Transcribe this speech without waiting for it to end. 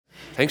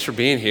Thanks for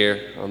being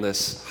here on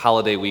this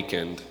holiday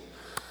weekend.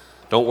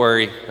 Don't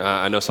worry,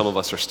 I know some of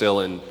us are still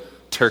in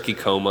turkey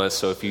coma,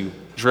 so if you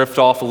drift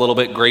off a little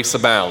bit, grace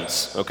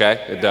abounds, okay?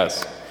 It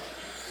does.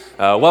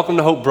 Welcome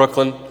to Hope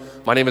Brooklyn.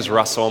 My name is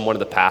Russell. I'm one of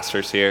the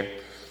pastors here.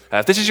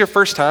 If this is your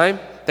first time,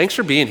 thanks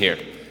for being here.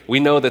 We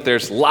know that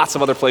there's lots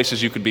of other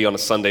places you could be on a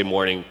Sunday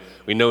morning.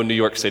 We know in New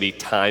York City,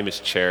 time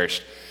is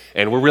cherished,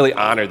 and we're really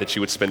honored that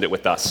you would spend it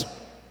with us.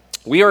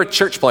 We are a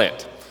church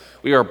plant.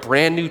 We are a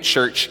brand new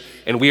church,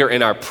 and we are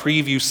in our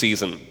preview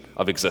season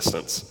of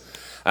existence.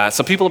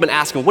 Some people have been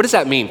asking, what does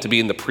that mean to be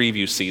in the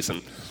preview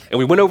season? And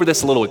we went over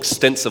this a little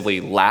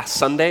extensively last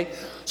Sunday,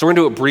 so we're going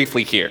to do it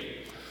briefly here.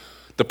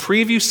 The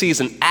preview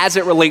season, as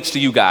it relates to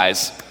you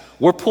guys,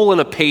 we're pulling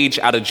a page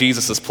out of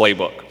Jesus'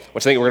 playbook,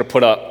 which I think we're going to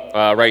put up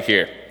right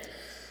here.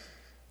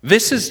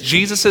 This is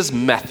Jesus'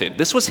 method.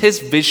 This was his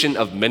vision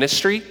of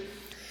ministry,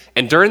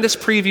 and during this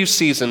preview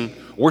season,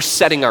 we're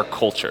setting our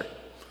culture.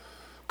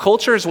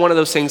 Culture is one of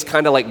those things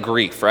kind of like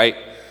grief, right?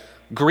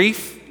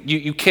 Grief,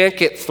 you can't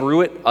get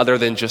through it other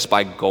than just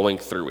by going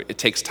through it. It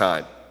takes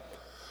time.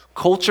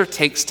 Culture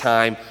takes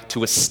time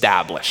to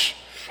establish.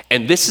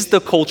 And this is the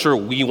culture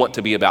we want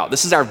to be about.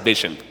 This is our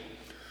vision.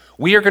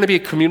 We are going to be a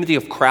community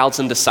of crowds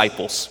and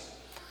disciples.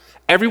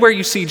 Everywhere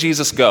you see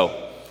Jesus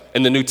go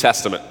in the New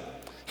Testament,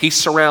 he's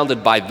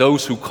surrounded by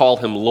those who call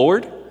him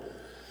Lord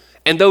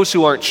and those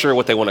who aren't sure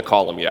what they want to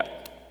call him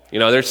yet. You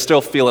know, they're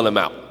still feeling him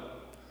out.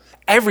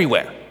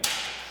 Everywhere.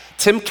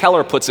 Tim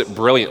Keller puts it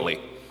brilliantly.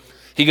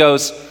 He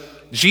goes,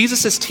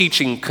 Jesus'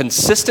 teaching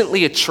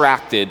consistently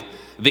attracted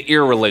the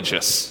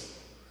irreligious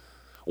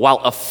while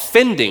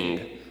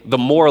offending the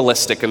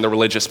moralistic and the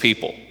religious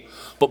people.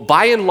 But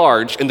by and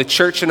large, in the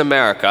church in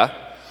America,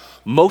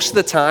 most of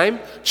the time,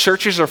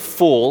 churches are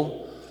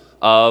full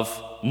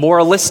of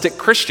moralistic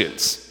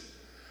Christians,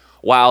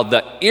 while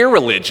the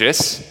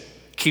irreligious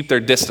keep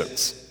their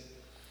distance.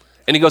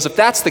 And he goes, if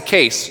that's the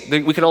case,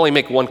 then we can only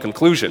make one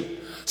conclusion.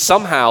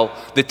 Somehow,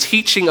 the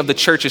teaching of the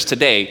churches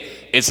today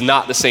is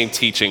not the same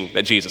teaching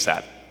that Jesus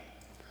had.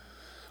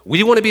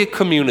 We want to be a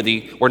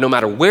community where no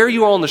matter where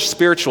you are on the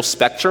spiritual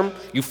spectrum,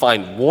 you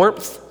find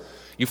warmth,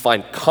 you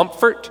find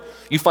comfort,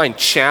 you find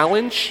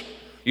challenge,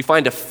 you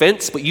find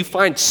offense, but you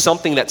find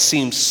something that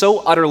seems so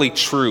utterly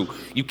true,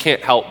 you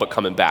can't help but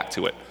coming back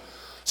to it.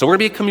 So we're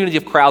going to be a community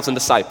of crowds and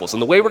disciples.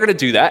 And the way we're going to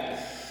do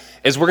that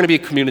is we're going to be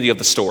a community of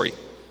the story.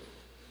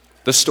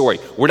 The story.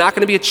 We're not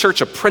going to be a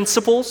church of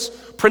principles.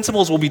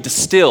 Principles will be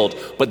distilled,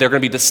 but they're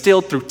going to be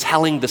distilled through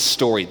telling the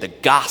story, the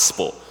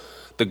gospel,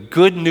 the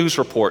good news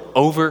report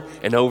over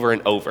and over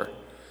and over.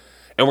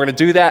 And we're going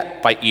to do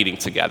that by eating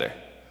together.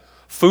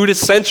 Food is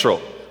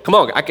central. Come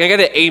on, I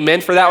get an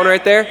amen for that one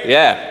right there?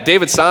 Yeah,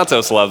 David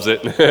Santos loves it.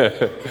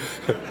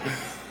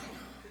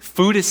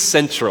 Food is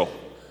central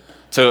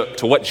to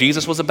what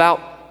Jesus was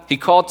about. He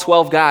called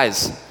 12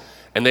 guys,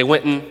 and they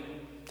went and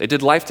they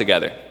did life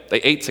together. They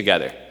ate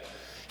together.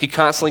 He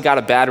constantly got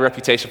a bad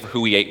reputation for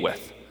who he ate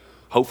with.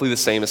 Hopefully the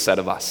same is said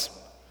of us.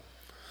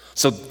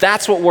 So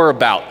that's what we're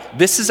about.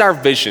 This is our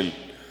vision.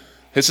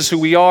 This is who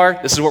we are.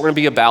 This is what we're going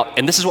to be about.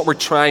 And this is what we're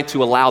trying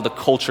to allow the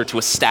culture to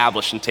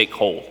establish and take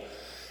hold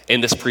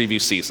in this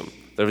preview season,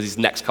 over these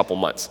next couple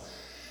months.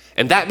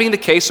 And that being the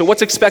case, so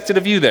what's expected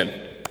of you then?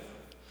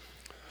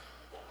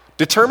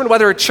 Determine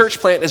whether a church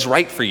plant is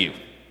right for you.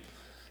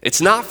 It's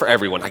not for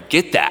everyone. I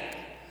get that.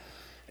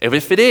 And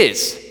if it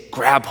is,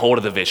 grab hold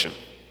of the vision.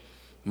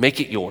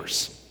 Make it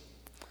yours.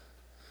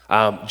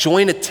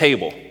 Join a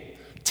table.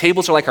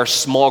 Tables are like our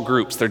small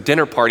groups. They're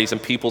dinner parties in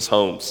people's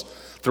homes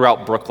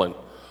throughout Brooklyn.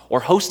 Or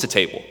host a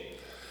table.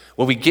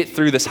 When we get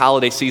through this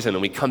holiday season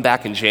and we come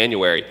back in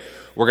January,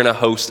 we're going to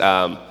host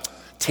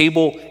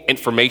table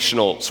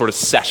informational sort of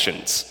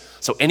sessions.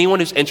 So anyone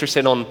who's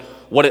interested on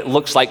what it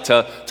looks like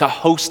to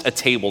host a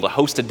table, to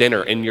host a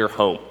dinner in your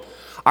home.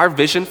 Our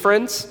vision,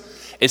 friends,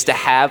 is to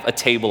have a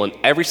table in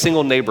every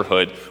single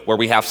neighborhood where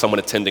we have someone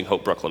attending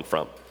Hope Brooklyn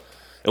from.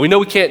 And we know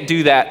we can't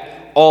do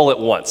that all at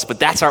once, but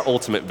that's our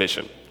ultimate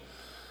vision.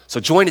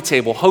 So join a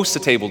table, host a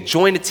table,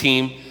 join a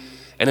team,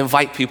 and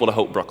invite people to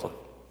Hope Brooklyn.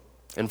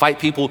 Invite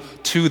people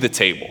to the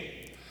table.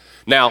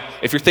 Now,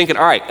 if you're thinking,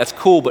 all right, that's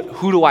cool, but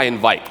who do I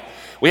invite?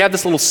 We have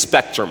this little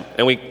spectrum,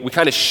 and we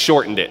kind of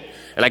shortened it.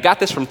 And I got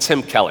this from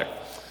Tim Keller,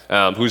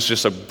 who's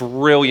just a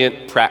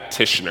brilliant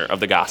practitioner of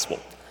the gospel.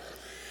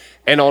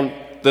 And on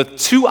the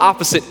two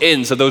opposite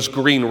ends of those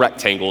green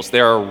rectangles,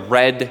 there are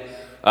red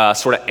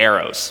sort of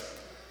arrows.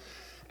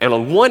 And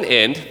on one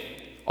end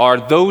are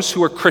those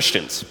who are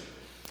Christians,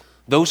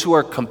 those who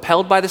are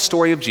compelled by the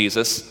story of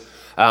Jesus,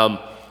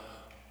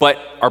 but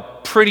are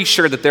pretty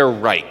sure that they're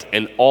right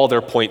in all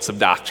their points of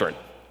doctrine,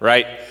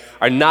 right?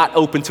 Are not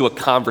open to a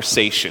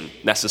conversation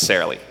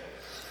necessarily.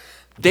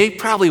 They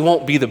probably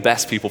won't be the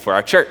best people for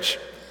our church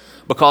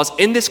because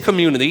in this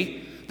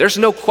community, there's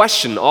no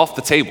question off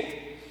the table.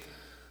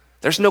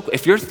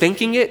 If you're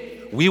thinking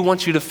it, we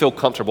want you to feel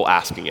comfortable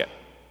asking it.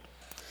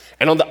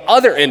 And on the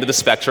other end of the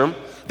spectrum,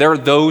 there are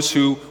those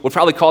who would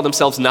probably call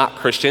themselves not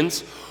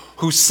Christians,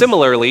 who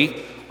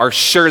similarly are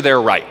sure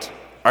they're right,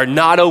 are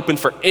not open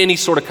for any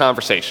sort of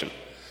conversation.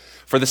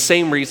 For the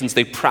same reasons,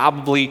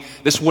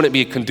 this wouldn't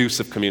be a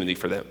conducive community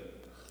for them.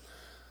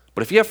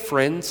 But if you have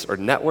friends or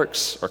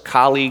networks or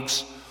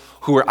colleagues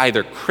who are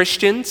either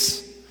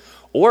Christians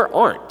or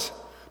aren't,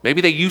 maybe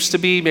they used to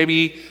be,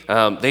 maybe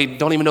they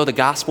don't even know the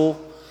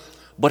gospel,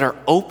 but are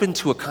open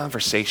to a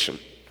conversation,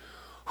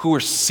 who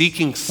are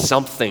seeking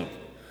something,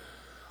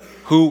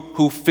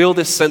 who feel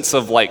this sense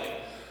of like,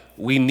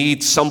 we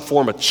need some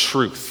form of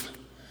truth.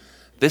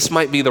 This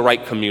might be the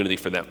right community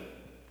for them.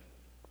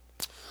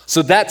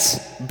 So that's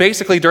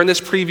basically during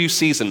this preview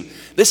season,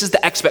 this is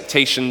the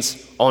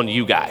expectations on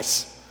you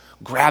guys.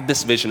 Grab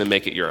this vision and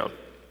make it your own.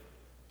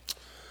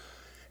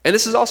 And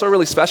this is also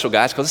really special,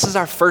 guys, because this is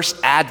our first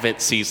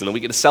Advent season and we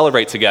get to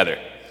celebrate together.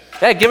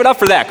 Hey, give it up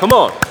for that. Come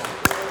on.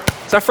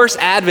 It's our first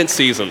Advent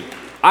season.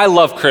 I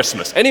love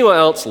Christmas. Anyone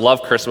else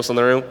love Christmas in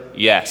the room?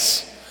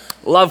 Yes.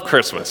 Love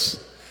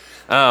Christmas.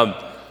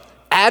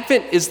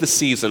 Advent is the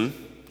season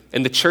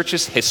in the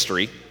church's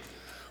history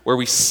where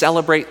we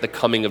celebrate the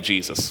coming of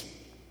Jesus.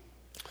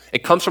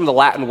 It comes from the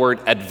Latin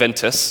word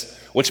adventus,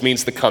 which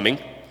means the coming,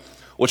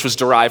 which was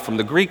derived from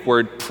the Greek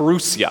word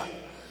parousia,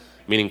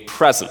 meaning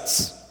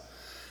presence.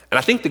 And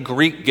I think the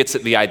Greek gets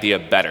at the idea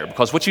better,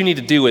 because what you need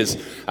to do is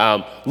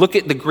look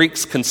at the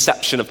Greeks'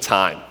 conception of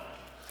time.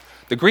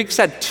 The Greeks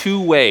had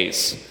two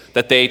ways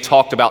that they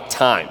talked about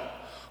time: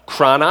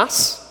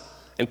 chronos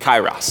and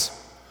kairos.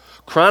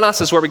 Chronos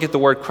is where we get the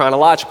word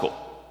chronological.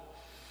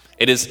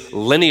 It is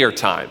linear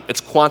time. It's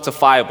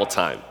quantifiable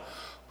time.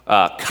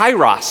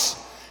 Kairos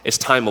is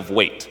time of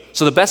wait.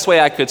 So the best way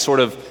I could sort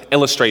of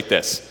illustrate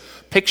this,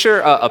 picture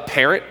a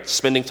parent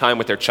spending time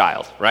with their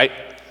child, right?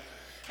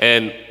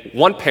 And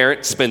one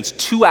parent spends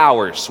 2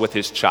 hours with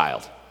his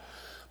child,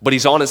 but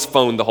he's on his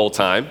phone the whole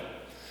time,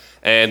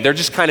 and they're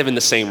just kind of in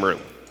the same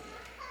room.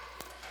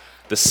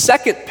 The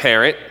second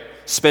parent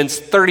spends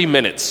 30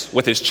 minutes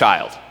with his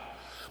child,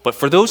 but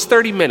for those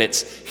 30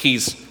 minutes,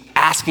 he's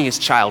asking his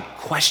child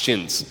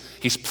questions.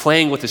 He's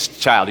playing with his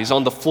child. He's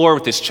on the floor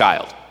with his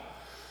child.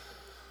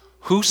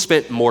 Who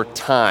spent more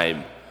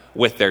time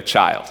with their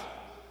child?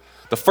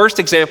 The first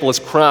example is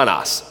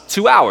chronos,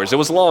 2 hours. It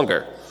was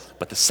longer.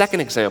 But the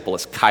second example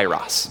is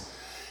kairos.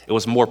 It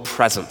was more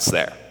presence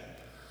there.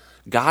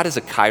 God is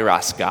a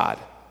kairos God.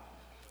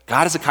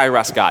 God is a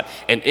kairos God.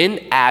 And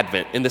in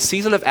Advent, in the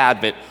season of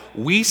Advent,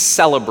 we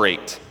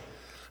celebrate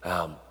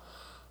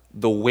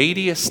the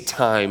weightiest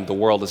time the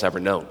world has ever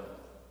known.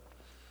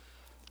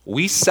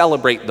 We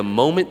celebrate the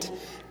moment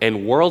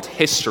in world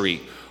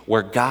history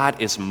where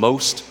God is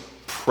most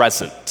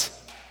present,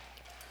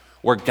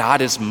 where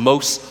God is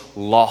most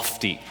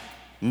lofty,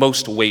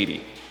 most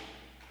weighty.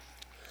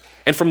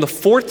 And from the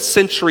 4th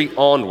century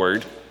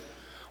onward,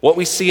 what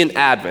we see in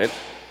Advent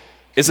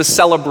is a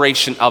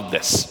celebration of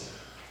this,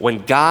 when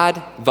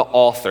God, the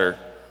author,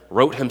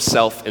 wrote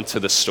himself into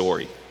the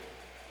story.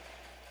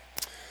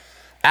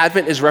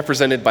 Advent is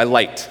represented by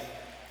light,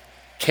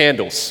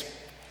 candles.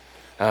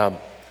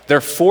 There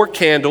are 4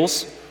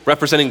 candles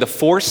representing the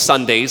 4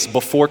 Sundays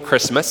before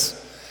Christmas,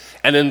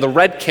 and then the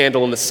red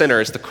candle in the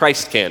center is the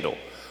Christ candle,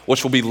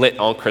 which will be lit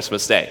on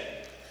Christmas Day.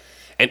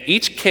 And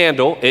each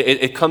candle,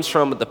 it comes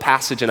from the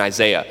passage in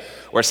Isaiah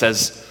where it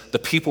says, "The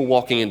people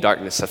walking in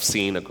darkness have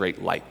seen a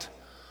great light.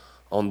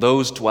 On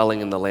those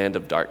dwelling in the land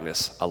of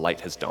darkness, a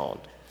light has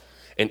dawned."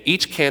 And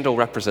each candle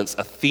represents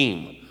a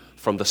theme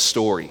from the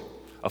story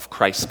of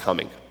Christ's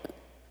coming.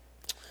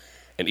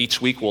 And each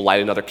week we'll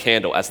light another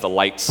candle as the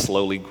light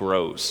slowly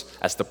grows,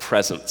 as the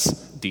presence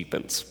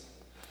deepens.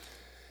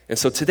 And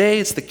so today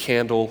is the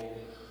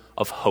candle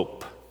of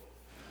hope.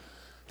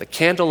 The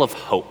candle of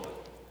hope.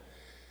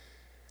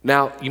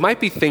 Now, you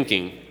might be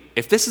thinking,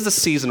 if this is a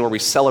season where we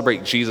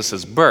celebrate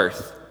Jesus'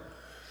 birth,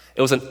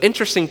 it was an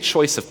interesting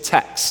choice of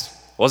text,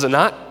 was it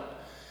not?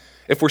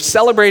 If we're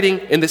celebrating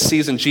in this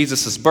season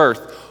Jesus' birth,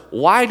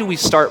 why do we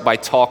start by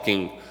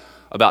talking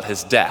about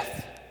his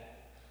death?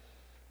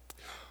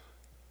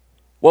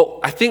 Well,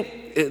 I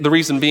think the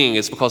reason being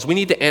is because we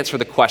need to answer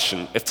the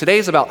question, if today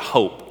is about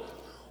hope,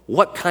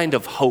 what kind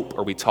of hope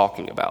are we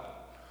talking about?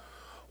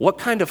 What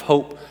kind of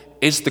hope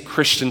is the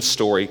Christian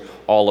story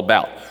all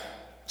about?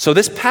 So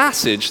this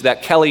passage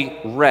that Kelly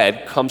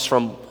read comes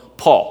from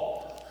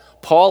Paul.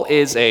 Paul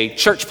is a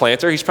church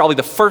planter. He's probably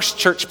the first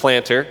church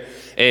planter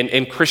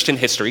in Christian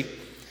history.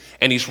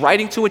 And he's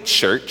writing to a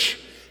church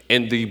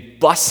in the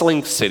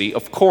bustling city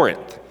of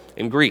Corinth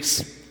in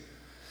Greece.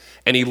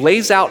 And he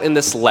lays out in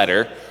this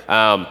letter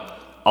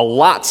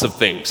lots of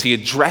things. He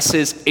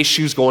addresses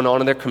issues going on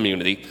in their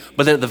community.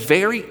 But then at the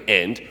very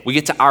end, we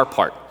get to our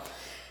part.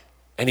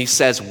 And he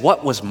says,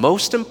 "What was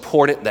most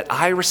important that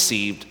I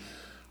received,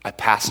 I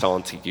passed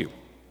on to you.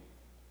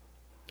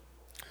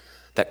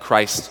 That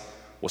Christ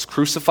was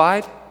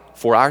crucified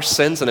for our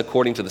sins and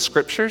according to the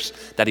scriptures,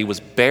 that he was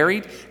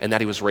buried, and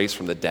that he was raised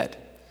from the dead."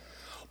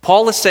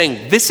 Paul is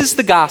saying, this is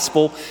the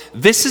gospel,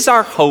 this is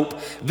our hope,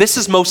 this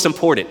is most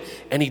important.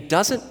 And he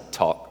doesn't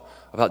talk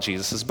about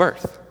Jesus'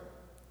 birth.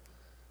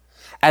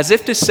 As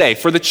if to say,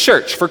 for the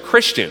church, for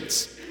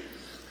Christians,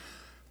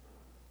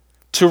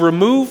 to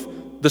remove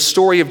the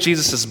story of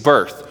Jesus'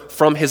 birth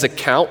from his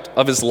account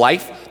of his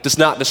life does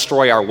not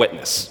destroy our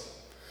witness.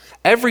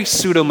 Every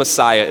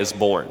pseudo-Messiah is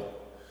born.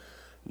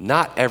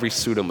 Not every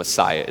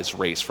pseudo-Messiah is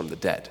raised from the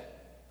dead.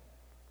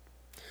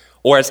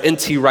 Or as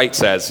N.T. Wright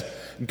says,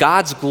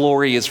 God's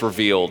glory is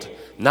revealed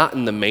not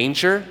in the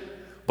manger,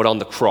 but on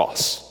the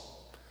cross.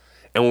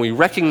 And when we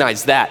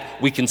recognize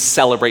that, we can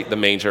celebrate the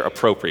manger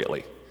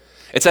appropriately.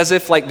 It's as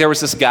if there was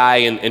this guy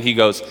and he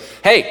goes,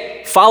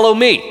 hey, follow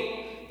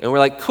me. And we're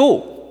like,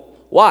 cool.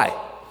 Why?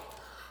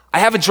 I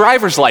have a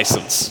driver's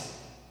license.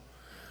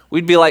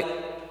 We'd be like,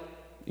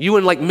 you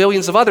and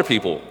millions of other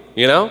people,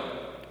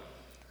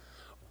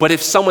 But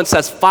if someone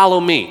says, follow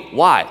me,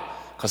 why?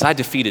 Because I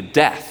defeated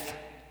death.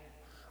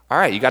 All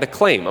right, you got a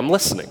claim. I'm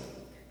listening.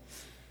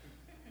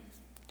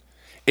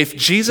 If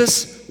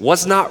Jesus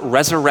was not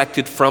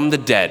resurrected from the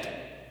dead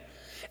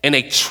in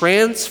a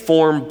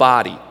transformed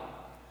body,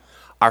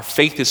 our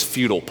faith is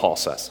futile, Paul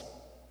says.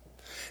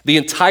 The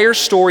entire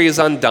story is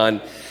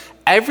undone.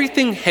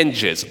 Everything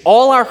hinges,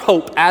 all our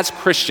hope as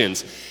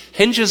Christians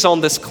hinges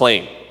on this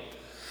claim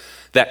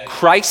that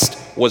Christ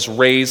was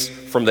raised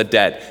from the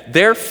dead.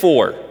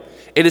 Therefore,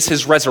 it is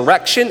his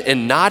resurrection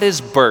and not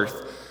his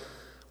birth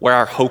where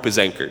our hope is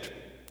anchored.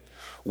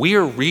 We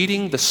are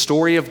reading the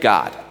story of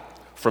God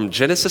from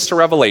Genesis to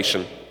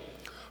Revelation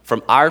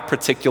from our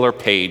particular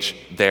page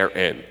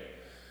therein,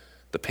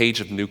 the page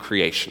of new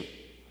creation.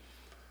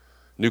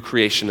 New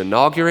creation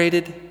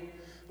inaugurated,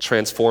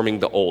 transforming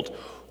the old.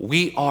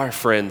 We are,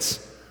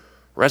 friends,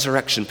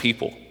 resurrection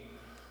people.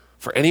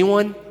 For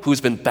anyone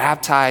who's been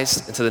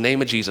baptized into the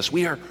name of Jesus,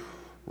 we are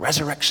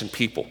resurrection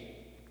people,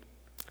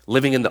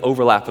 living in the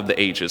overlap of the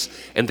ages.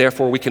 And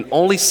therefore, we can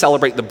only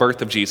celebrate the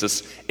birth of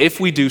Jesus if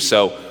we do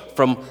so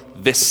from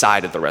this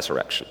side of the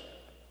resurrection.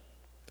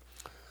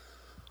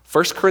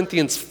 1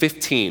 Corinthians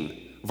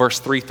 15, verse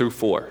 3 through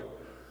 4.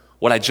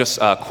 What I just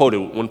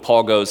quoted when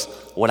Paul goes,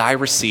 what I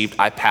received,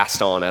 I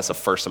passed on as of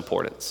first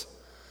importance.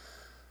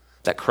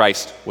 That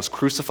Christ was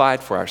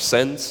crucified for our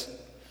sins,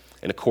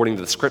 and according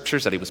to the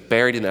scriptures, that he was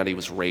buried and that he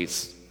was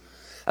raised.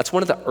 That's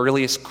one of the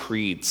earliest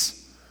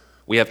creeds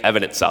we have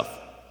evidence of.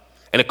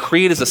 And a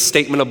creed is a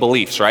statement of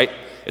beliefs, right?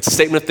 It's a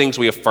statement of things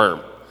we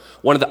affirm.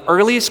 One of the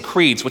earliest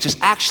creeds, which is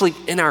actually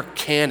in our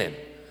canon,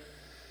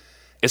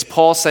 is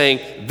Paul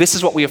saying, this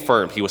is what we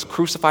affirm. He was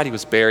crucified, he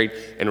was buried,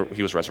 and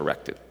he was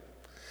resurrected.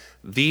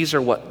 These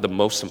are what the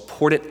most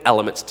important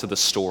elements to the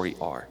story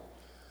are.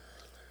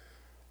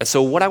 And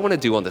so what I want to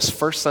do on this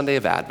first Sunday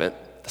of Advent,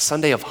 the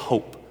Sunday of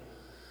hope,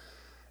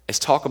 is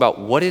talk about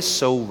what is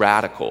so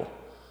radical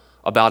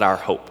about our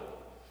hope.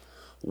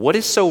 What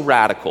is so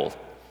radical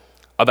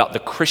about the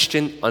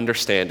Christian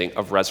understanding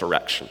of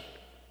resurrection?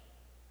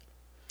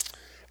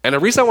 And the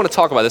reason I want to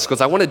talk about this is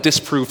because I want to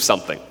disprove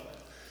something.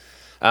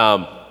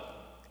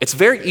 It's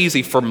very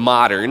easy for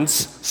moderns,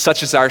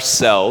 such as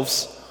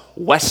ourselves,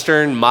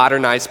 Western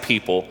modernized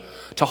people,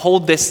 to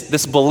hold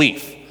this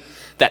belief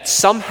that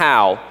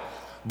somehow,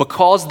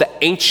 because the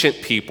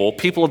ancient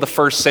people of the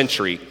first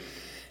century,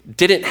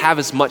 didn't have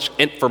as much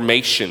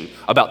information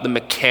about the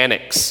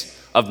mechanics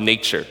of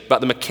nature,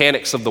 about the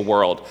mechanics of the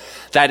world,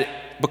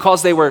 that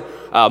because they were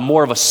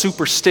more of a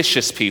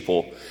superstitious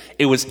people,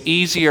 it was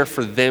easier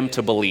for them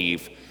to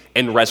believe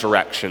in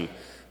resurrection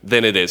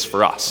than it is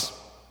for us.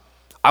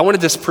 I want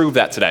to disprove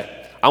that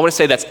today. I want to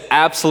say that's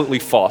absolutely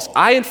false.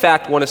 I, in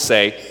fact, want to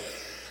say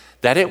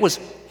that it was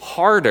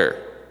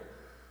harder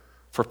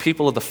for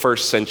people of the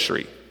first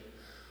century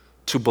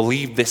to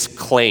believe this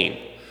claim,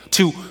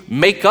 to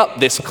make up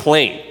this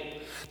claim,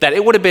 that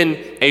it would have been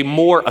a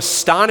more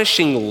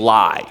astonishing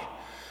lie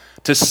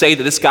to say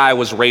that this guy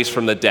was raised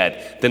from the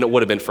dead than it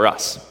would have been for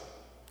us.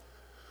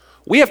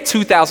 We have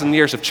 2,000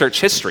 years of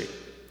church history.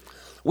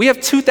 We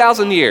have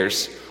 2,000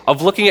 years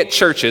of looking at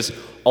churches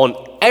on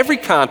every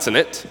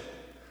continent,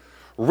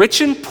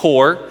 rich and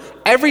poor,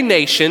 every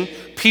nation,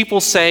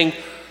 people saying,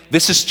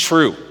 this is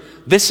true,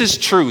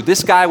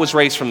 this guy was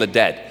raised from the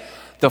dead.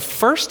 The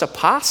first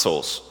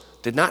apostles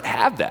did not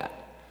have that.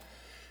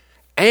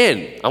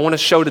 And I want to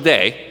show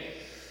today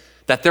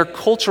that their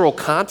cultural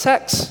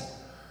context,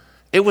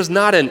 it was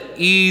not an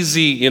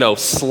easy,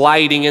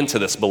 sliding into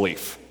this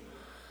belief.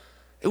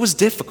 It was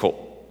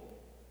difficult.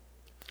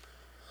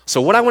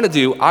 So what I want to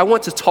do, I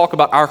want to talk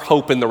about our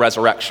hope in the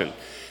resurrection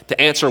to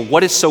answer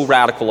what is so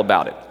radical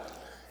about it.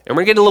 And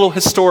we're going to get a little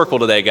historical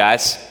today,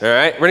 guys. All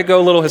right? We're going to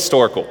go a little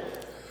historical.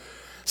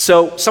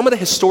 So some of the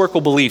historical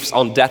beliefs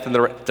on death and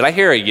the did I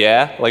hear a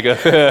yeah?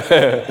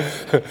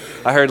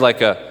 I heard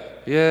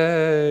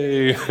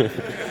yay.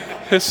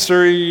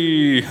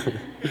 History.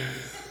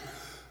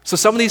 So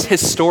some of these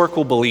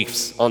historical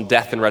beliefs on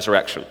death and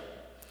resurrection.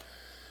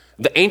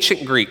 The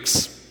ancient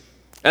Greeks.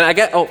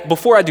 And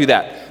before I do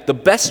that, the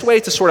best way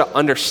to sort of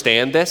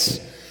understand this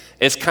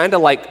is kind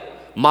of like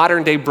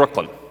modern day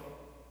Brooklyn,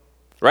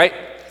 right?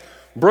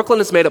 Brooklyn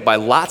is made up by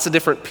lots of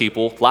different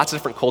people, lots of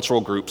different cultural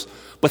groups,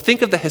 but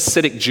think of the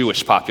Hasidic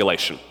Jewish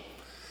population.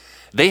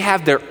 They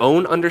have their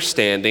own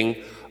understanding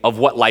of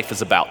what life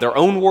is about, their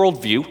own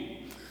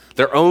worldview,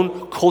 their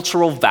own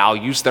cultural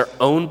values, their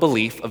own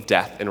belief of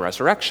death and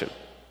resurrection.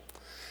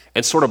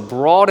 And sort of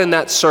broaden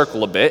that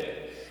circle a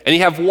bit, and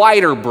you have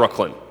wider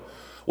Brooklyn,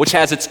 which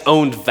has its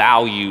own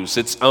values,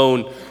 its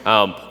own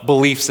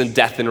beliefs in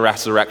death and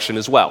resurrection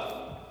as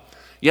well.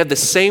 You have the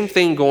same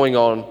thing going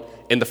on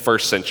in the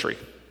first century.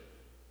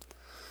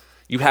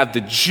 You have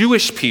the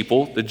Jewish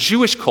people, the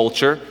Jewish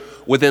culture,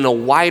 within a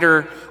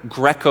wider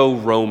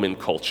Greco-Roman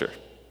culture.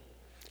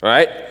 All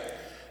right?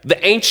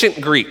 The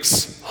ancient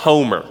Greeks,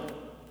 Homer,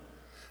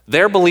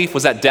 their belief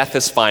was that death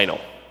is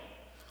final.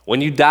 When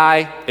you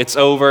die, it's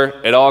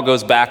over. It all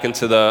goes back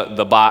into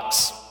the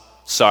box.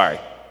 Sorry.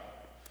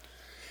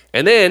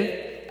 And then,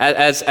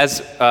 as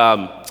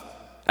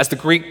the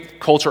Greek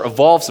culture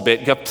evolves a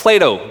bit, you have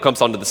Plato who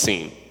comes onto the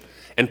scene.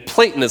 And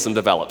Platonism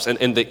develops.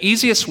 And the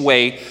easiest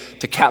way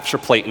to capture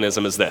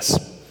Platonism is this.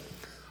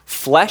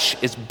 Flesh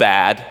is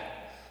bad,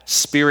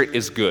 spirit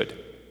is good.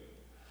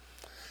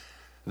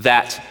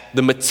 That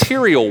the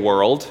material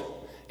world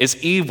is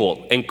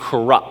evil and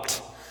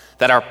corrupt.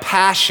 That our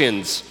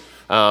passions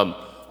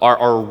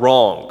are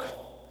wrong.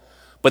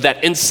 But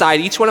that inside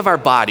each one of our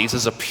bodies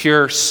is a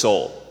pure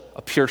soul,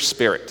 a pure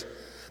spirit.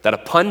 That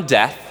upon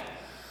death,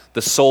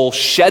 the soul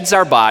sheds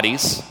our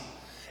bodies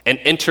and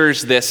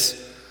enters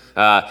this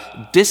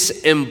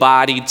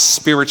disembodied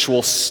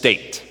spiritual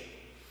state,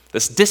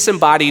 this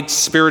disembodied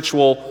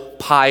spiritual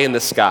pie in the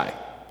sky.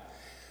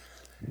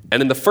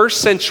 And in the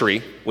first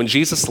century, when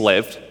Jesus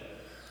lived,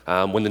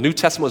 when the New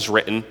Testament was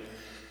written,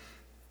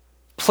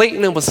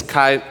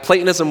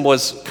 Platonism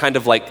was kind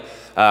of like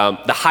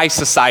the high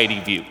society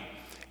view.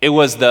 It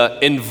was the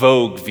in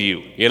vogue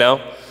view, you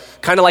know?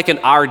 Kind of like in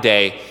our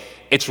day,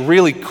 it's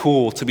really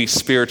cool to be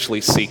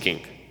spiritually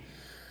seeking.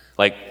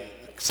 Like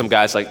some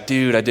guys like,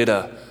 dude, I did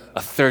a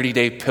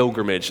 30-day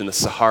pilgrimage in the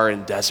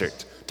Saharan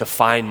desert to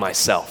find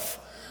myself.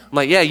 I'm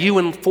like, yeah, you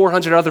and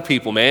 400 other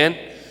people, man.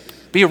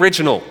 Be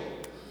original.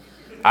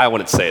 I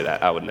wouldn't say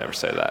that. I would never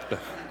say that.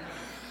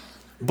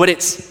 But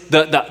it's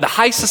the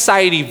high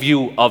society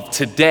view of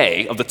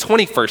today, of the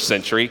 21st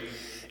century,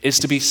 is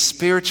to be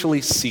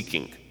spiritually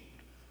seeking.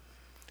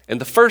 In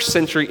the first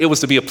century, it was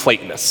to be a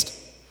Platonist.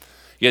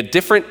 You had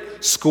different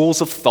schools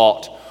of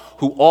thought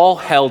who all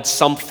held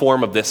some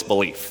form of this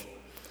belief.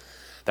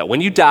 That when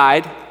you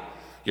died,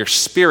 your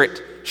spirit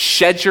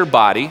shed your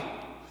body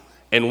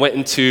and went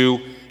into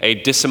a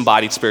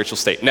disembodied spiritual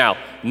state. Now,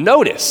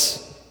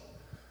 notice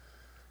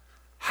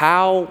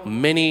how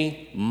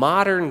many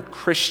modern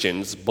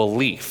Christians'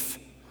 belief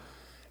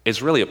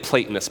is really a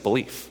Platonist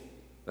belief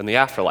in the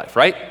afterlife,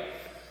 right?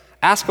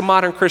 Ask a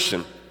modern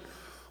Christian,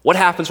 what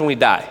happens when we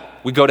die?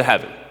 We go to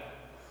heaven.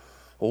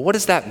 Well, what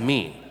does that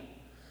mean?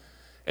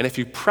 And if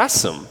you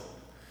press them,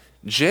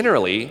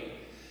 generally,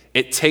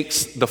 it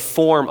takes the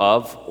form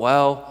of,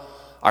 well,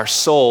 our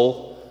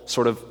soul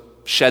sort of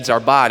sheds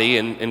our body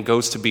and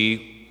goes to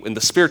be in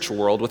the spiritual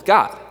world with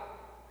God.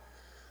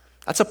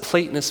 That's a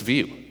Platonist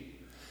view.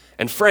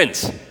 And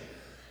friends,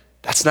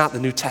 that's not the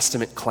New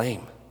Testament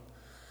claim.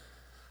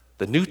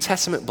 The New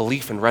Testament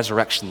belief in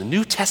resurrection, the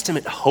New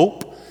Testament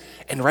hope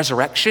in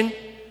resurrection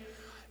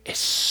is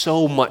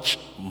so much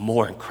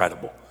more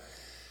incredible.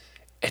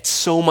 It's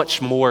so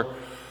much more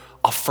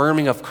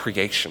affirming of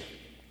creation.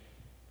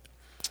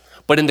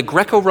 But in the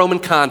Greco-Roman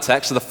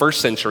context of the first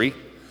century,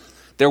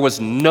 there was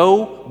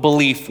no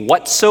belief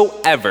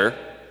whatsoever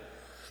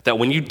that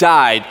when you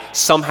died,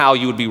 somehow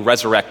you would be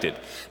resurrected.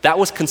 That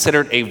was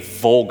considered a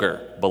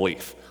vulgar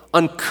belief,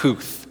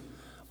 uncouth,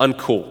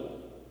 uncool.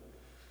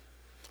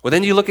 Well,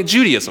 then you look at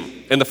Judaism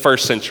in the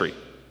first century.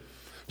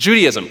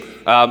 Judaism,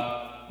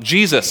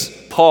 Jesus,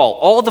 Paul,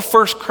 all the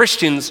first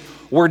Christians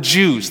were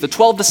Jews. The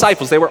 12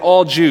 disciples, they were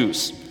all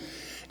Jews.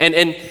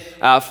 And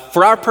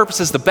for our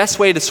purposes, the best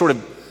way to sort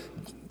of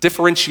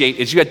differentiate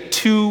is you had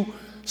two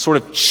sort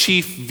of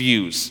chief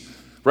views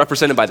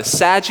represented by the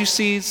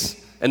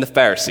Sadducees and the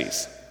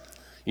Pharisees.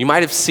 You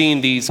might have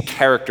seen these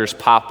characters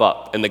pop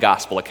up in the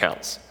gospel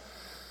accounts.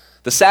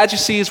 The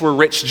Sadducees were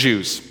rich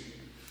Jews,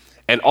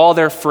 and all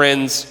their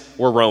friends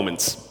were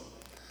Romans.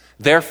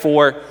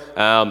 Therefore,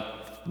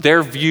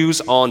 their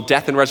views on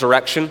death and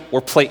resurrection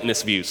were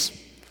Platonist views.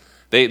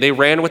 They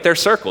ran with their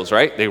circles,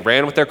 right? They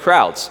ran with their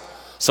crowds.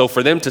 So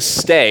for them to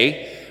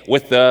stay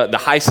with the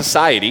high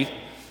society,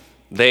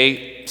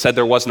 they said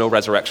there was no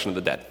resurrection of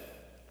the dead.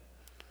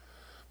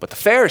 But the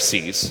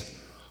Pharisees,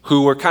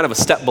 who were kind of a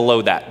step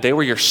below that, they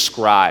were your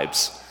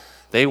scribes.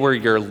 They were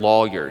your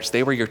lawyers.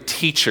 They were your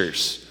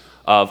teachers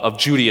of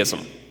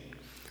Judaism.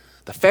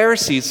 The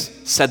Pharisees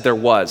said there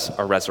was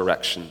a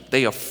resurrection.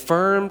 They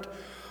affirmed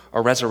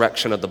a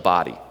resurrection of the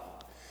body.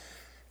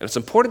 And it's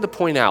important to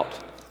point out,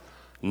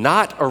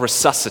 not a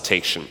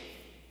resuscitation,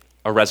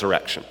 a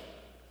resurrection.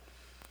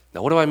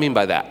 Now, what do I mean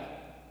by that?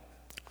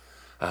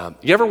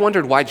 You ever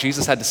wondered why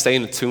Jesus had to stay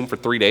in the tomb for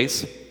 3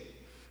 days?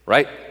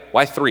 Right?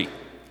 Why 3?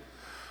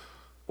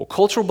 Well,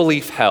 cultural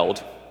belief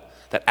held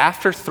that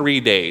after 3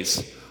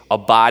 days, a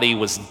body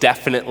was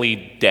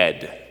definitely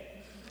dead.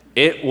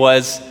 It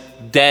was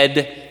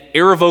dead,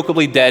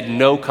 irrevocably dead,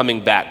 no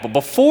coming back. But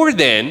before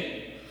then,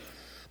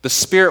 the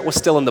spirit was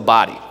still in the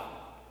body.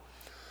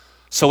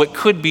 So it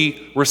could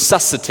be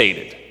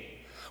resuscitated.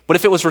 But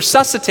if it was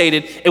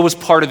resuscitated, it was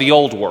part of the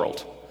old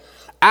world.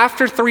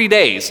 After 3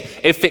 days,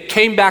 if it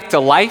came back to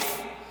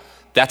life,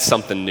 That's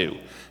something new.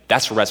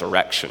 That's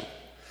resurrection.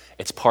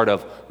 It's part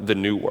of the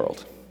new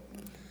world.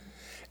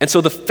 And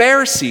so the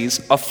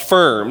Pharisees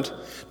affirmed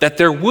that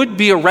there would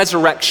be a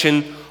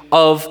resurrection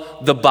of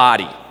the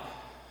body.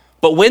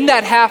 But when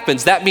that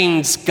happens, that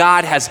means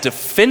God has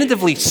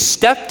definitively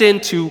stepped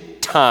into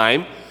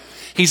time.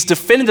 He's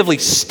definitively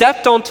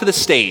stepped onto the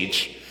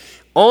stage,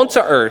 onto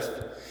earth,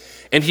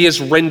 and he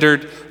has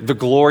rendered the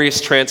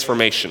glorious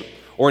transformation.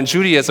 Or in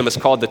Judaism, it's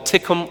called the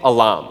Tikkun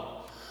Olam.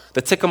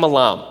 The Tikkun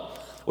Olam,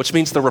 which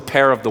means the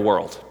repair of the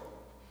world.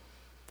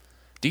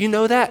 Do you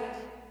know that?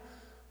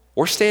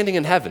 We're standing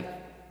in heaven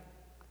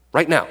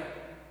right now.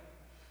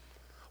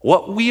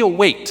 What we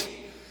await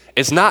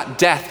is not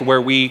death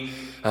where we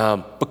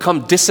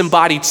become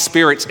disembodied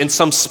spirits in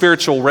some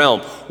spiritual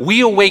realm.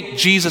 We await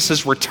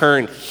Jesus'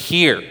 return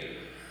here.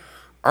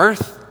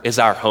 Earth is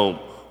our home.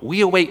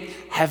 We await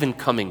heaven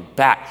coming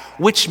back,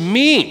 which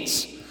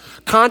means,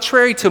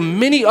 contrary to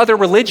many other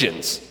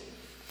religions,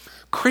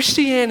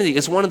 Christianity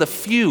is one of the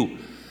few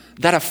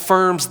that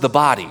affirms the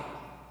body.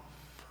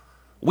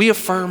 We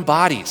affirm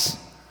bodies.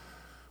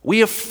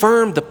 We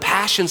affirm the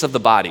passions of the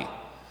body.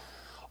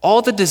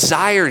 All the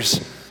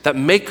desires that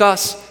make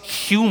us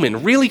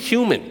human, really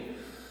human,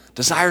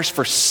 desires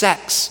for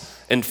sex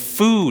and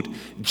food,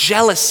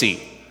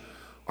 jealousy,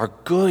 are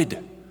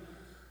good.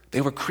 They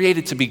were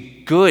created to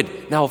be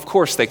good. Now, of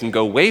course, they can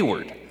go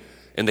wayward,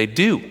 and they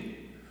do.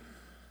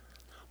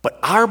 But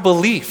our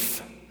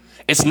belief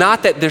is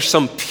not that there's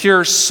some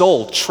pure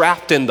soul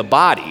trapped in the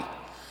body,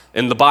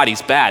 and the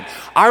body's bad.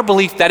 Our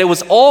belief that it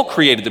was all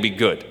created to be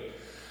good.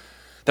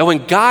 That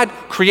when God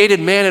created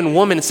man and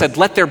woman and said,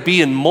 let there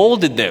be, and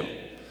molded them,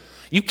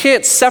 you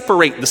can't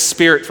separate the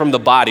spirit from the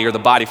body or the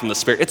body from the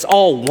spirit. It's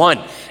all one,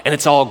 and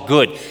it's all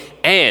good.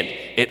 And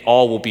it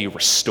all will be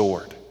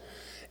restored.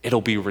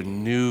 It'll be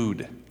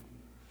renewed.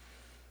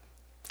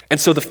 And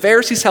so the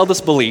Pharisees held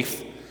this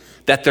belief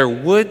that there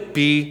would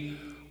be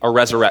a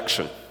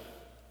resurrection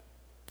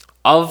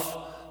of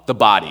the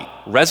body.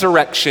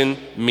 Resurrection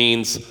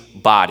means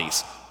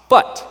bodies,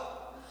 but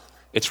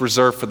it's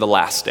reserved for the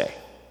last day.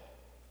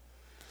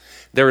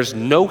 There is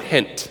no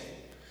hint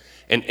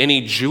in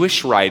any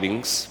Jewish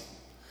writings,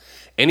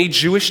 any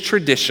Jewish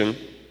tradition,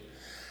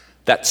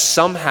 that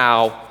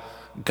somehow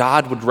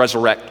God would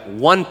resurrect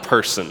one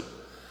person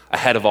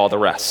ahead of all the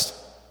rest.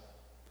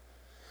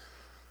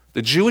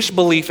 The Jewish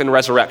belief in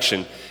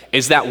resurrection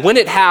is that when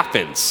it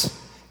happens,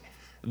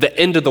 the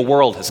end of the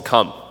world has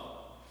come.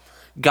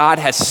 God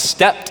has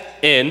stepped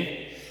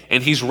in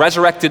and he's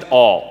resurrected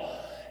all,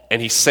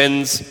 and he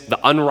sends the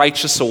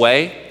unrighteous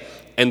away,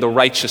 and the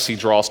righteous he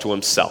draws to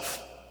himself.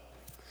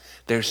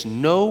 There's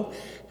no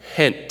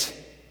hint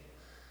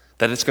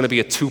that it's going to be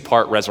a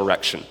two-part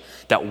resurrection,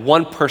 that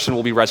one person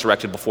will be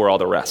resurrected before all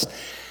the rest.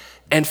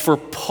 And for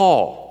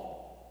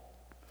Paul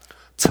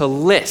to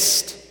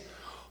list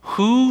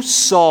who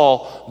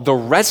saw the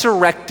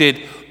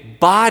resurrected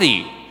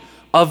body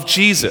of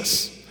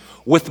Jesus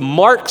with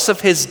marks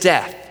of his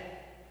death,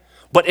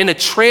 but in a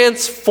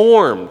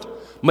transformed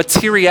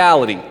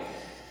materiality,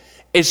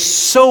 is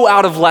so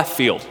out of left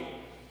field.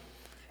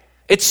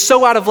 It's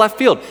so out of left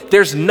field.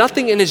 There's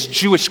nothing in his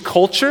Jewish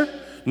culture,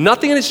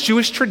 nothing in his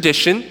Jewish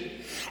tradition,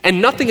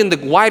 and nothing in the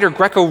wider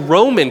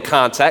Greco-Roman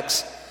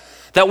context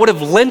that would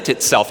have lent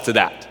itself to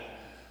that,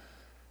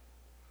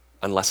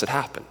 unless it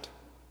happened.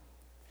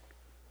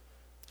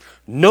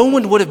 No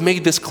one would have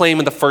made this claim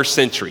in the first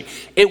century.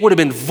 It would have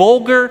been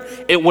vulgar,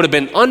 it would have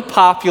been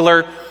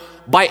unpopular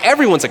by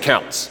everyone's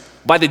accounts.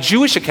 By the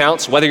Jewish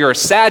accounts, whether you're a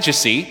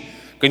Sadducee,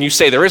 and you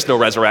say there is no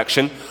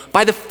resurrection,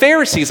 by the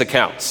Pharisees'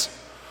 accounts,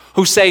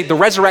 who say the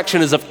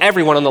resurrection is of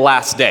everyone on the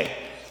last day.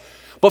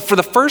 But for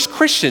the first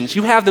Christians,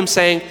 you have them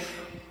saying,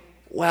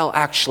 well,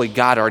 actually,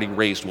 God already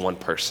raised one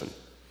person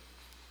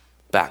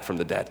back from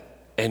the dead,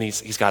 and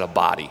he's got a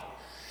body.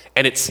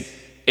 And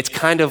it's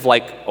kind of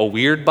like a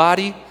weird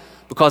body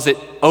because it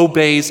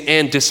obeys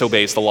and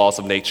disobeys the laws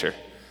of nature.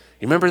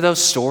 You remember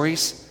those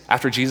stories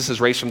after Jesus is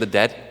raised from the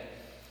dead?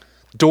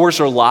 Doors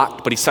are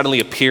locked, but he suddenly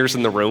appears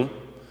in the room.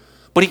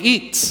 But he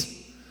eats.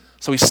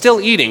 So he's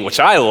still eating, which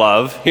I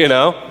love,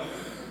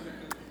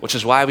 which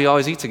is why we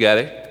always eat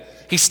together.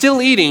 He's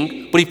still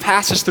eating, but he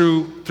passes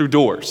through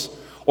doors.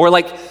 Or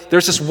like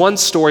there's this one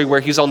story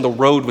where he's on the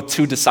road with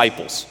two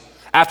disciples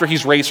after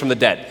he's raised from the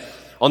dead.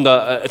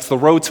 It's the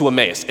road to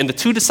Emmaus. And the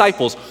two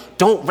disciples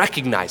don't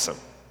recognize him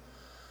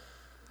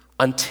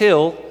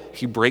until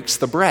he breaks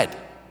the bread.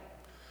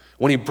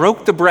 When he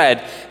broke the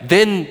bread,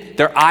 then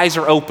their eyes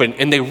are open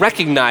and they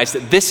recognize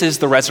that this is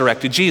the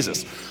resurrected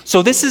Jesus.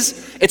 So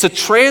it's a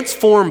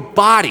transformed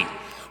body,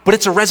 but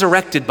it's a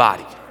resurrected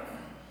body.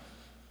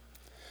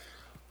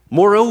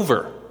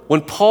 Moreover,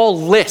 when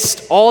Paul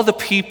lists all the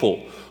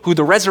people who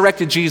the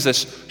resurrected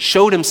Jesus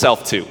showed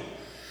himself to,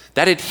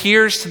 that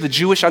adheres to the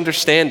Jewish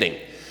understanding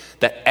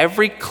that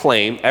every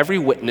claim, every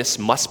witness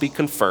must be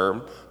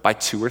confirmed by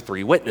 2 or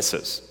 3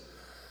 witnesses.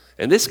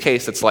 In this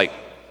case, it's like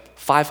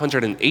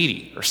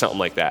 580 or something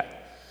like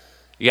that.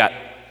 You got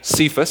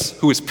Cephas,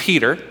 who is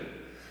Peter.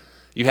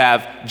 You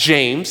have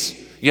James.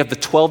 You have the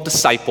 12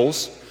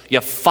 disciples. You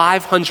have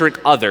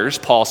 500 others,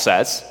 Paul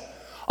says,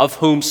 of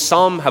whom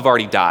some have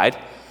already died,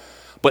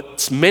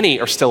 but many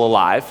are still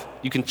alive.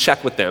 You can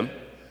check with them.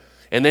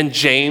 And then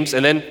James,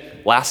 and then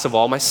last of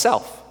all,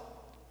 myself.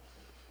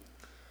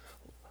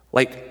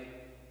 Like,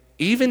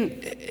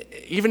 even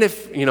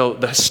if,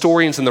 the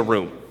historians in the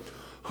room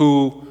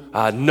who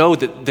know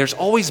that there's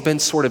always been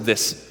sort of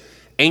this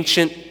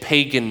ancient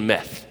pagan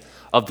myth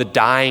of the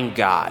dying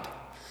God,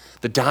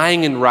 the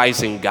dying and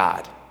rising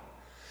God,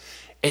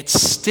 it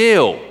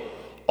still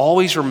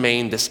always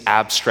remained this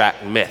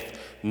abstract myth.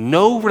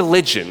 No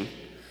religion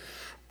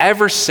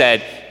ever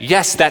said,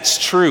 yes, that's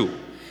true,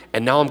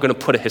 and now I'm going to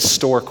put a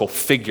historical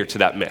figure to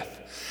that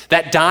myth.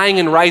 That dying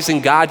and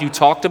rising God you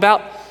talked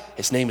about,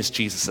 his name is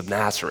Jesus of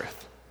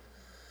Nazareth.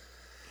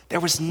 There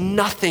was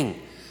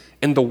nothing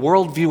in the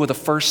worldview of the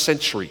first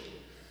century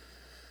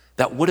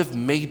that would have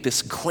made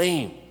this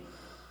claim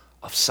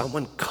of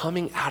someone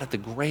coming out of the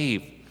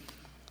grave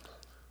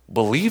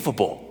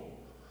believable.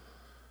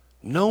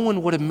 No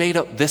one would have made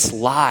up this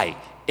lie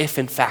if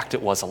in fact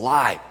it was a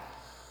lie,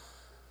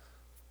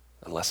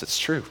 unless it's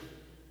true.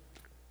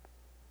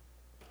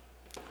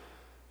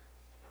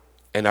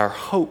 And our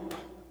hope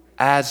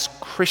as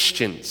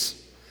Christians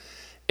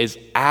is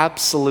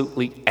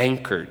absolutely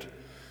anchored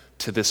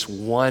to this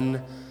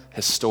one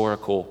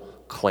historical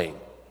claim.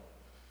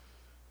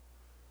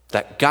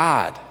 That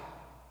God,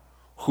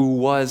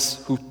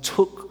 who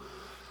took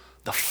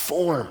the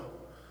form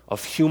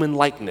of human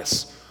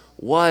likeness,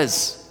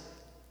 was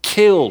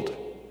killed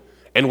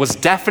and was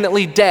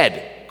definitely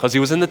dead because he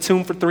was in the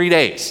tomb for 3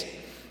 days.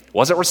 It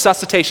wasn't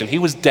resuscitation, he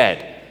was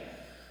dead.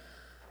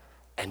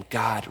 And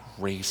God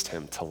raised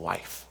him to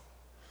life.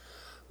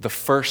 The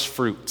first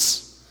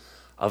fruits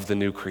of the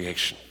new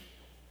creation.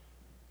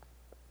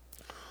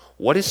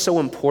 What is so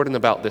important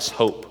about this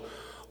hope?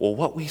 Well,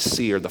 what we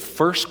see are the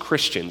first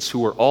Christians, who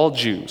were all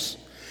Jews,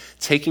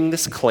 taking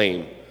this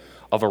claim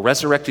of a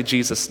resurrected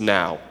Jesus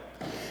now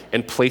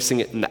and placing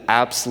it in the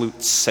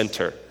absolute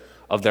center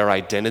of their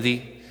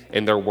identity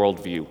and their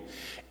worldview.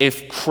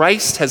 If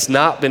Christ has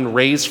not been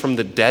raised from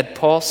the dead,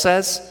 Paul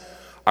says,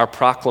 our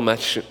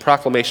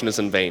proclamation is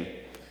in vain,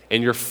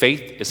 and your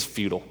faith is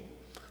futile.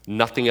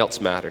 Nothing else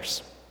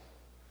matters.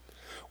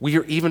 We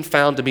are even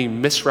found to be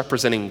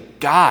misrepresenting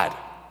God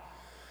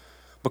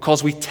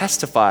because we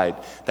testified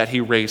that he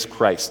raised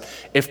Christ.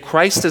 If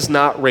Christ is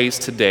not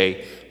raised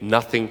today,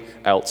 nothing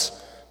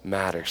else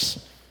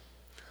matters.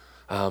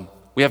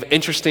 We have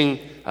interesting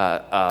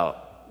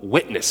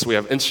witness. We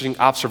have interesting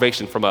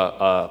observation from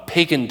a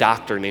pagan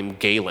doctor named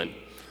Galen,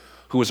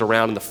 who was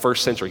around in the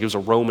first century. He was a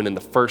Roman in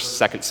the first,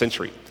 second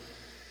century.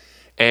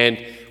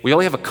 And we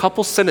only have a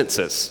couple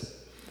sentences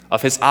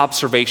of his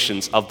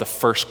observations of the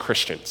first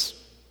Christians.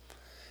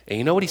 And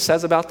you know what he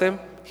says about them?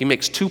 He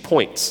makes 2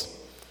 points.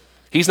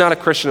 He's not a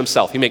Christian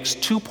himself. He makes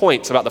 2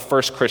 points about the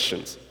first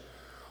Christians.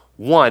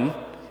 One,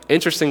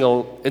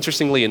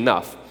 interestingly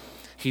enough,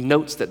 he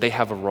notes that they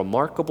have a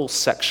remarkable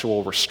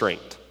sexual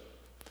restraint,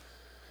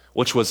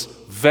 which was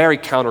very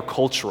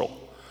countercultural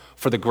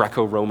for the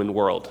Greco-Roman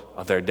world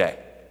of their day.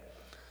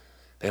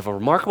 They have a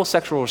remarkable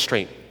sexual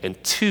restraint.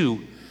 And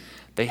 2,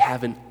 they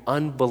have an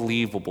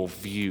unbelievable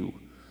view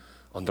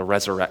on the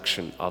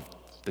resurrection of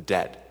the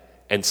dead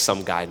and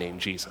some guy named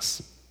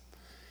Jesus.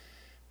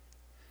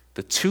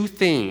 The 2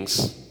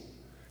 things,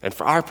 and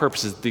for our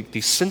purposes,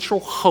 the central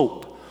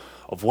hope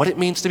of what it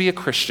means to be a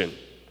Christian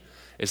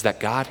is that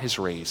God has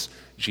raised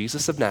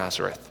Jesus of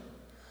Nazareth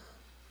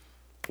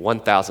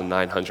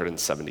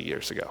 1,970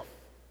 years ago.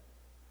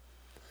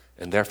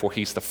 And therefore,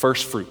 he's the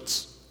first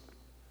fruits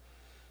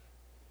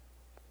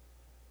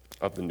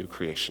of the new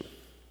creation.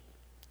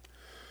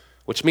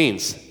 Which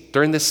means,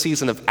 during this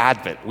season of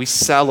Advent, we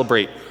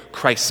celebrate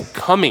Christ's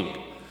coming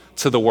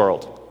to the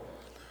world.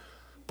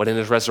 But in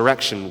his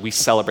resurrection, we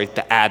celebrate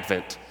the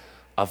advent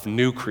of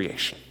new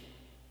creation.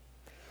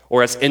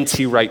 Or as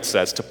N.T. Wright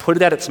says, to put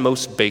it at its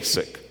most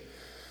basic,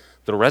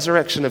 the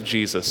resurrection of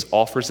Jesus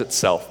offers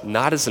itself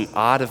not as an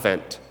odd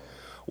event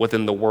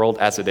within the world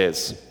as it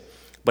is,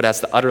 but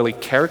as the utterly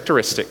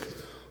characteristic,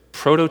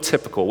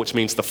 prototypical, which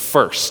means the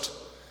first,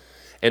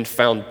 and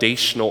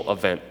foundational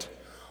event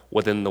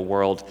within the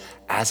world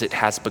as it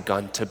has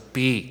begun to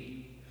be.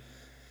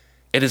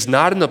 It is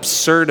not an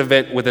absurd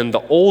event within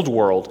the old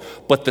world,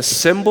 but the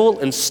symbol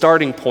and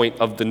starting point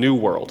of the new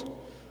world.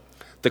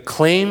 The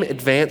claim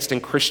advanced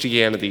in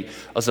Christianity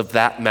is of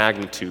that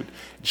magnitude.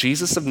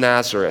 Jesus of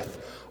Nazareth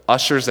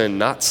ushers in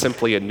not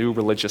simply a new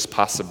religious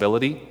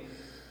possibility,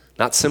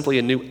 not simply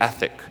a new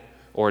ethic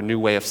or a new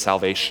way of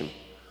salvation,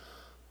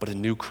 but a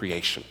new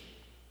creation,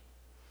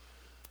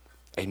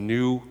 a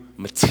new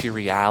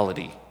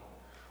materiality,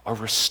 a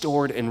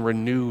restored and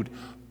renewed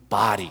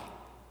body.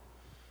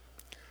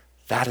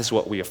 That is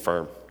what we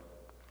affirm.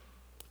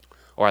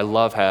 Or I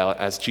love how,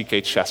 as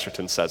G.K.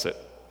 Chesterton says it,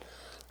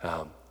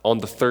 on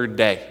the 3rd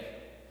day,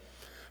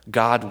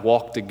 God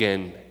walked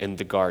again in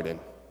the garden,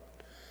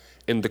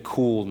 in the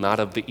cool not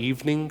of the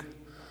evening,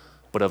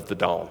 but of the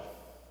dawn.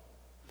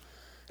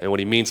 And what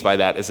he means by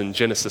that is in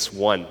Genesis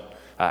 1,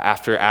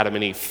 after Adam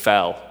and Eve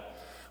fell,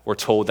 we're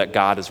told that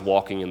God is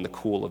walking in the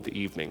cool of the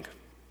evening,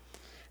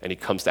 and he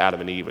comes to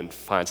Adam and Eve and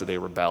finds that they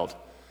rebelled.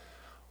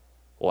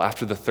 Well,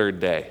 after the third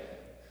day,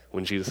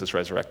 when Jesus is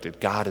resurrected,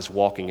 God is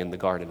walking in the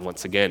garden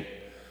once again,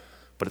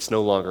 but it's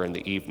no longer in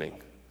the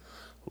evening.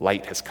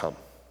 Light has come.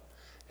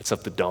 It's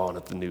of the dawn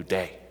of the new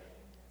day.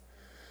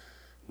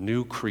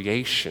 New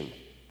creation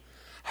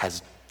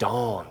has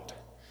dawned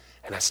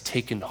and has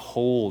taken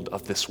hold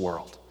of this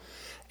world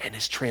and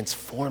is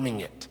transforming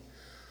it.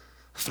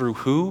 Through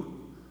who?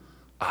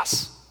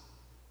 Us.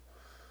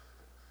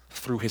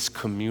 Through his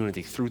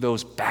community, through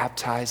those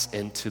baptized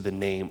into the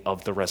name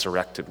of the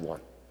resurrected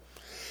one.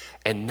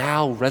 And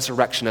now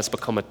resurrection has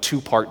become a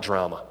two-part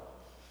drama.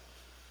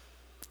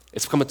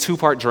 It's become a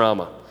two-part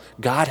drama.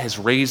 God has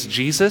raised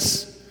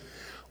Jesus.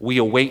 We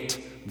await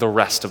the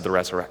rest of the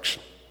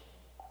resurrection.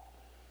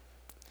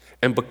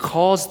 And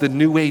because the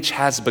new age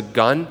has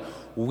begun,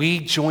 we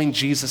join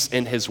Jesus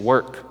in his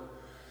work.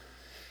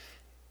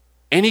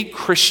 Any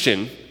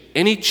Christian,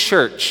 any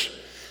church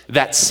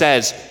that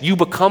says you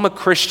become a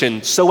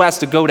Christian so as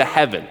to go to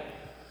heaven,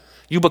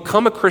 you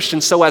become a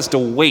Christian so as to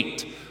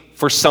wait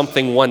for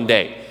something one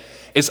day,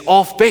 is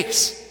off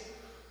base.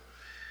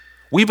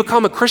 We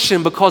become a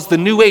Christian because the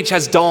new age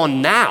has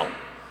dawned now.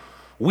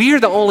 We are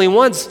the only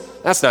ones,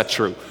 that's not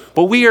true,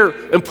 but we are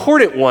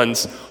important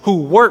ones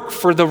who work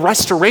for the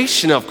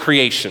restoration of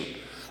creation.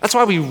 That's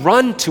why we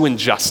run to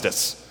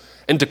injustice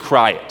and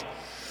decry it.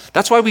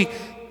 That's why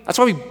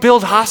we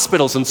build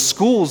hospitals and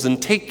schools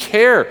and take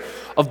care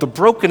of the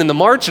broken and the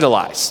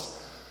marginalized.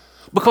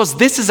 Because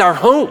this is our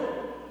home.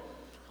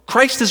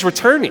 Christ is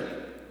returning.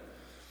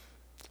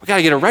 We got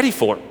to get it ready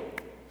for him.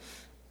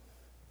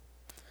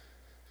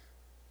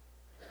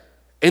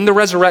 In the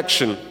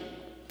resurrection,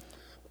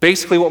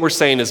 basically what we're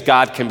saying is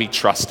God can be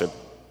trusted.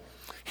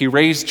 He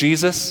raised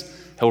Jesus,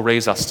 he'll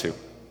raise us too.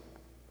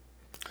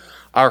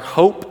 Our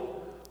hope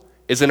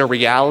is in a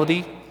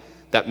reality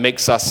that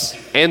makes us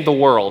and the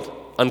world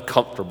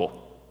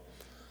uncomfortable.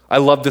 I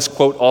love this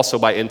quote also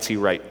by N.T.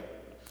 Wright.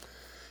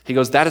 He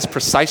goes, "That is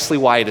precisely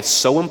why it is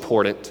so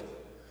important,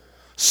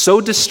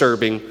 so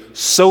disturbing,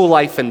 so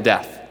life and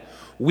death.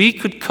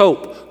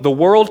 The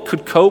world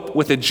could cope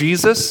with a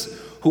Jesus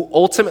who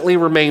ultimately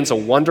remains a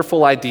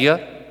wonderful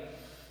idea,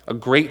 a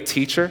great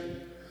teacher,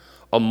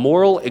 a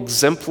moral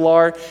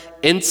exemplar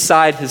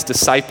inside his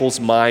disciples'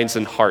 minds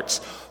and hearts.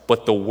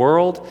 But the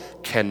world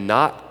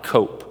cannot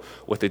cope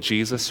with a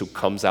Jesus who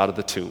comes out of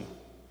the tomb,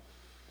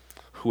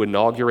 who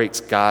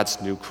inaugurates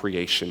God's new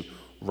creation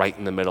right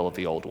in the middle of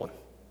the old one.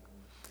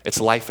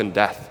 It's life and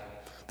death.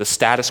 The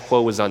status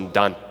quo is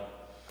undone.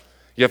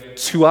 You have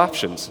two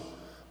options: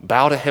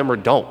 bow to him or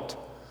don't.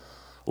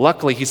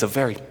 Luckily, he's a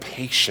very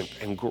patient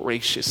and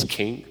gracious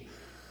king.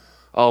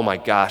 Oh my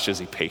gosh, is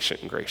he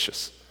patient and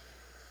gracious.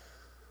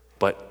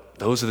 But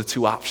those are the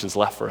two options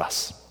left for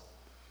us.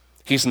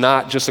 He's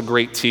not just a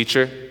great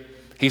teacher.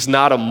 He's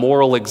not a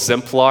moral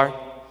exemplar.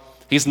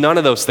 He's none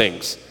of those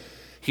things.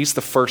 He's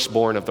the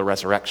firstborn of the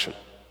resurrection.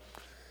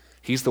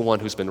 He's the one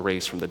who's been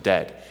raised from the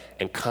dead.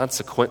 And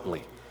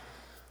consequently,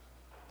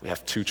 we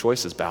have two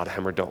choices: bow to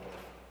him or don't.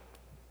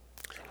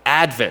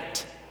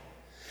 Advent.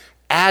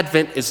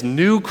 Advent is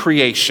new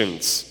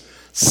creation's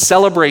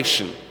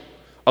celebration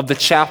of the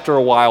chapter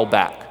a while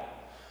back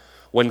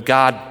when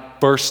God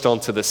burst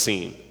onto the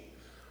scene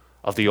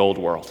of the old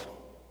world.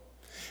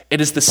 It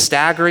is the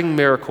staggering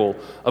miracle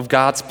of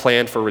God's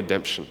plan for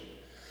redemption.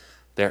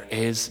 There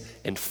is,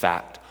 in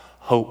fact,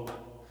 hope.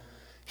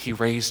 He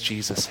raised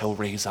Jesus, he'll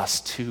raise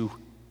us too.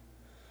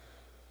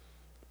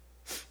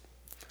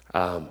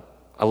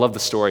 I love the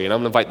story, and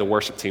I'm going to invite the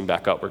worship team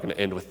back up. We're going to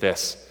end with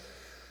this.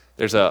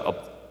 There's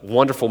a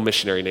wonderful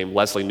missionary named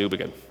Leslie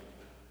Newbegin,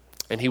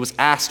 and he was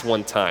asked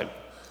one time,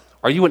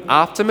 "Are you an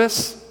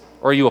optimist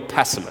or are you a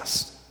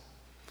pessimist?"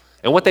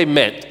 And what they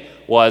meant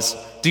was,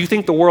 do you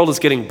think the world is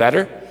getting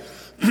better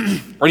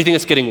or do you think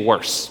it's getting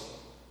worse?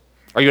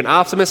 Are you an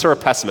optimist or a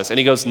pessimist? And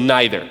he goes,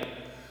 neither.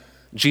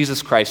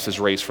 Jesus Christ is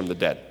raised from the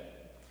dead.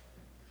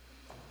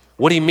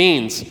 What he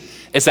means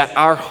is that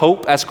our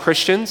hope as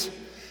Christians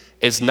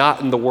is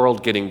not in the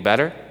world getting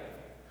better.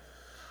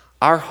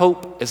 Our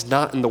hope is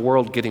not in the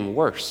world getting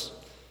worse.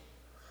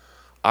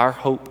 Our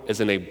hope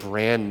is in a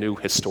brand new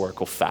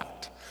historical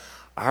fact.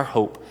 Our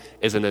hope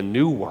is in a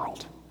new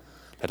world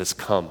that has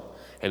come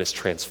and is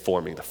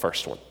transforming the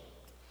first one.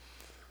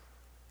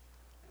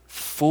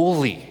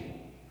 Fully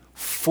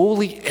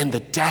in the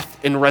death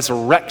and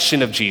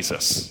resurrection of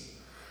Jesus,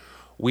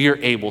 we are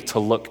able to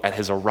look at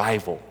his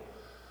arrival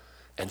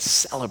and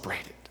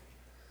celebrate it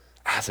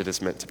as it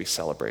is meant to be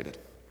celebrated.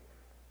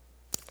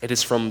 It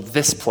is from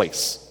this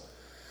place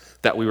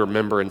that we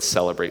remember and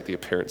celebrate the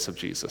appearance of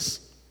Jesus.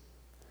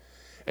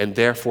 And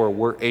therefore,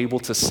 we're able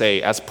to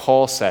say, as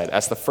Paul said,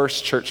 as the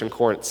first church in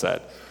Corinth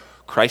said,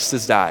 Christ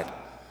has died,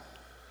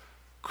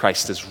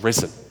 Christ is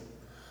risen,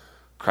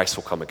 Christ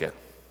will come again.